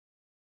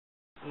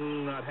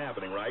Not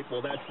happening, right? Well,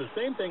 that's the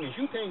same thing as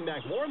you paying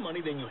back more money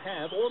than you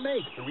have or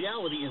make. The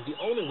reality is the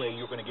only way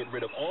you're going to get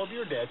rid of all of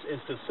your debts is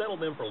to settle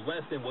them for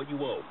less than what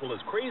you owe. Well, as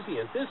crazy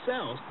as this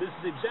sounds, this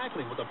is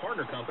exactly what the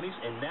partner companies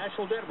and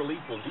National Debt Relief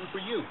will do for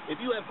you.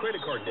 If you have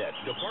credit card debt,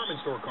 department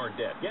store card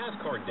debt, gas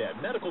card debt,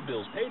 medical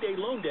bills, payday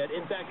loan debt,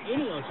 in fact,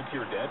 any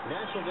unsecured debt,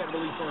 National Debt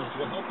Relief firms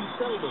will help you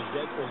settle those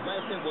debts for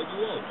less than what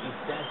you owe.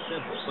 It's that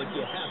simple, but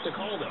you have to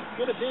call them.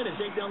 Get a pen and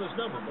take down this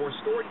number or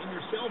store it in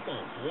your cell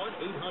phone,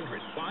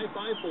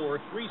 1-800-554-3775.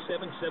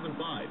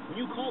 When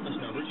you call this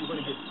number, you're going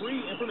to get free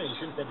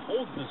information that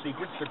holds the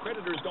secrets the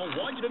creditors don't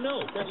want you to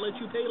know that lets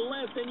you pay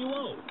less than you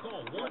owe.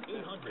 Call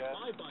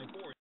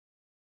 1-800-554.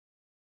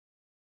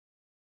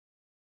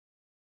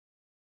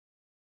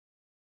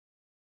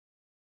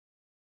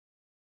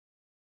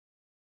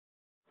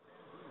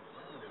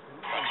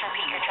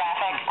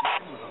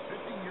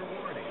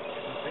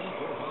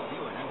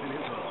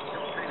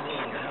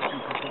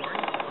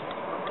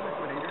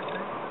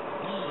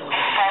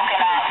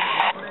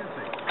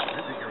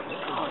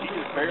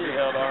 Barely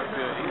held on to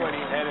it. He wasn't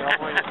even had it all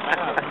the way in his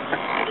mouth.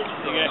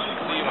 You can actually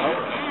see it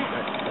over.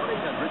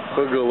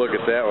 We'll go look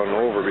at that one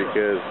over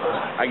because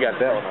I got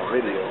that one on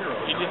video.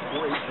 You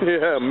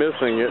did? Yeah, I'm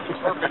missing it.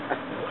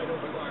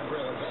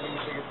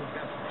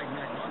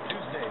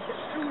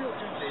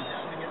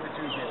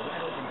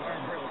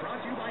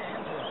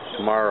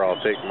 Tomorrow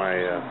I'll take my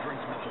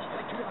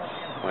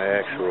my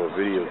actual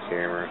video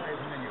camera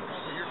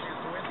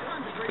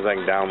because I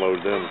can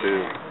download them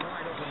too.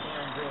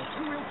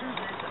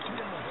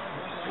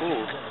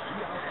 Ooh.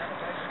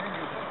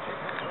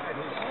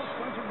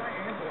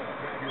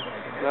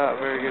 Not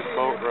very good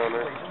boat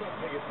runner.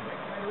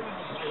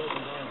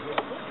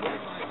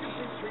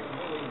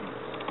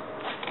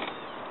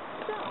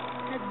 So,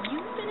 have you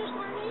finished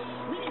learning?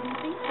 We didn't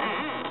think so.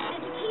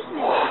 Education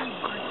is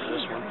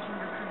This one.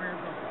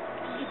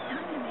 It's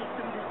time to make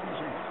some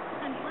decisions.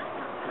 And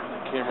Blacktop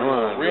College Camera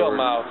on, real George.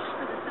 mouse.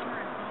 for the summer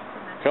and fall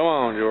semester. Come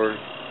on, George.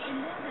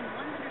 In more than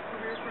 100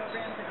 career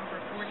programs and over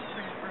 40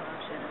 transfer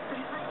options,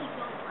 from highly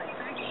qualified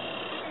faculty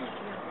and an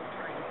affordable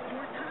price,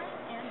 your time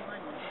and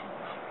money will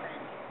be well spent.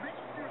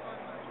 Register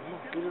online.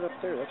 Put it up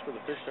there. That's where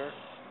the fish are.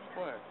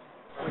 What?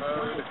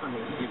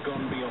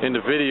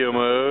 Into video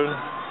mode.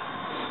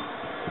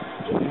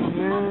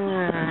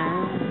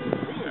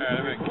 Alright,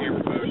 I'm in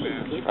camera mode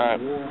now.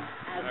 Alright.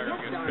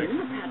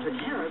 Patrick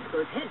Harris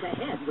goes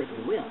head-to-head with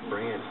Will.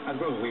 Brand, I've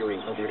grown weary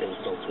of your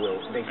insults, Will.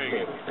 They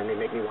sting, and they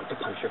make me want to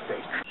punch your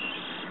face.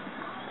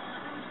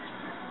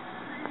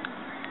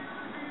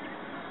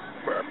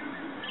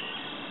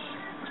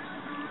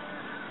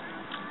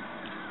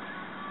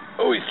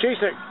 Oh, he's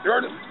chasing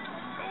Jordan.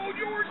 Oh,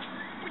 George!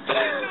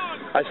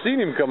 I seen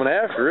him coming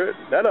after it.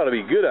 That ought to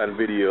be good on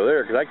video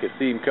there, because I could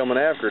see him coming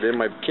after it in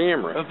my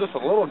camera. That's just a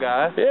little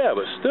guy. Yeah,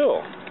 but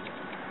still.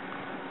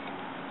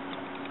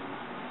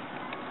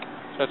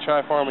 Should I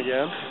try for him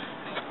again?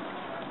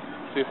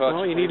 See if I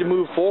Well, you need to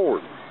move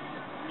forward.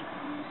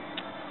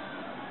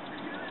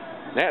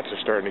 Gnats are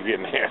starting to get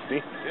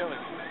nasty. Really?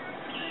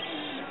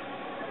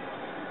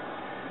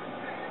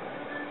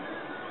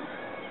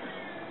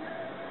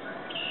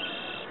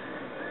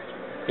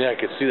 Yeah, I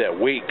could see that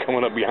weight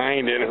coming up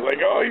behind it. It's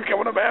like, oh, he's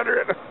coming up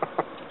after it.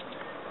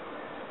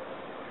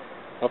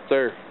 Up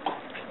there.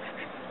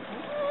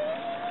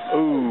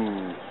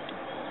 Ooh.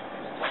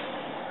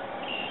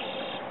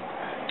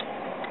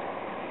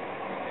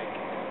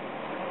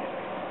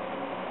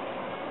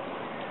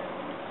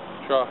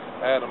 Try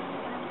Adam.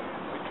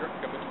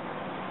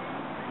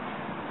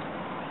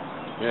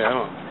 Yeah, I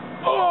don't.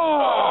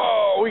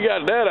 Oh, we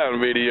got that on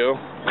video.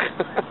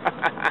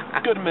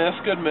 Good miss,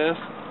 good miss.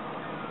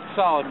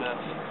 Solid miss.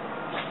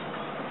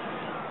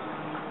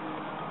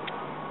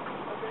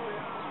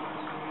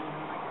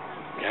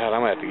 God,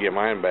 I'm going to have to get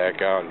mine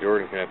back out, and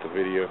Jordan can have the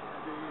video.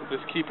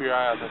 Just keep your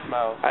eye on this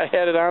mouse. I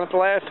had it on it the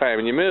last time,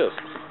 and you missed.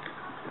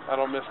 I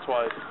don't miss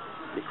twice.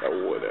 Yeah,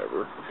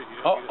 whatever.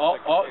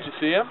 Oh, did you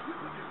see him?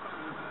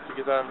 Did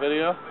you get that on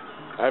video?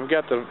 I've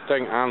got the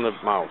thing on the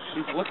mouse.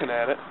 He's looking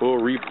at it. We'll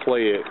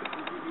replay it.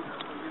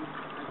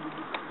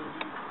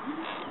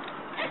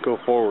 Go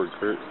forward,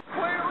 Curt.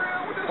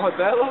 What,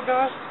 that little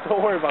guy?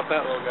 Don't worry about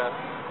that little guy.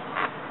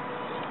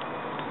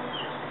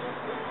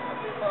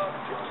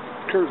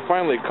 Curt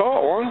finally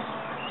caught one.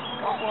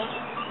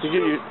 You get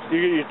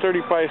your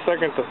 35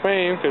 seconds of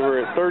fame because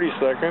we're at 30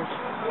 seconds.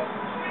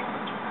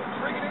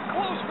 Bringing it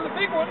close for the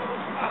big one.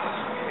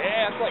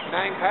 Yeah, it's like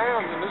 9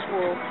 pounds in this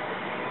world.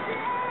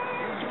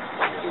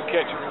 Good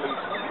catch and release.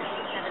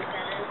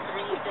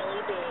 773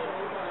 Billy B.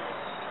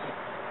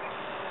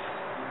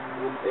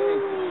 Hey,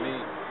 me,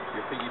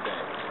 your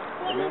piggyback.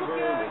 Remember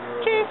when you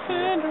were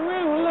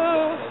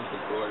Cinderella.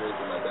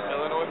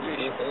 Illinois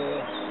Beach.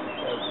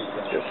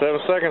 Got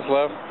 7 seconds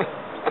left.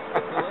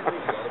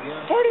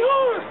 Party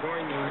hard!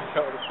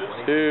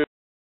 Two.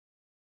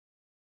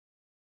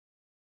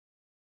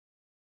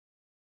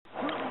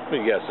 You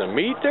got some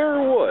meat there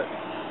or what?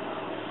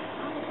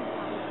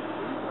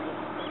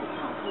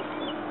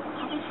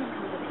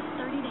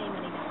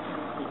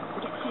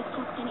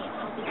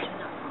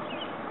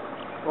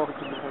 Oh,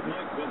 it's in the head.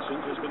 Vincent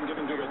has been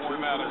given to the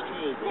Warm out of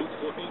field booth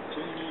for 18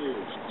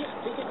 years. Yeah,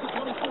 they get to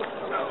 24.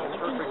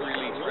 Perfect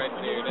release right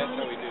there. That's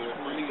how we do it.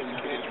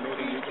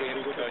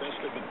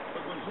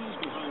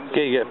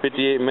 Okay, you got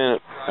 58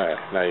 minutes. Alright,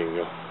 now you can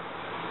go.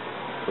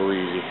 Go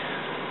easy.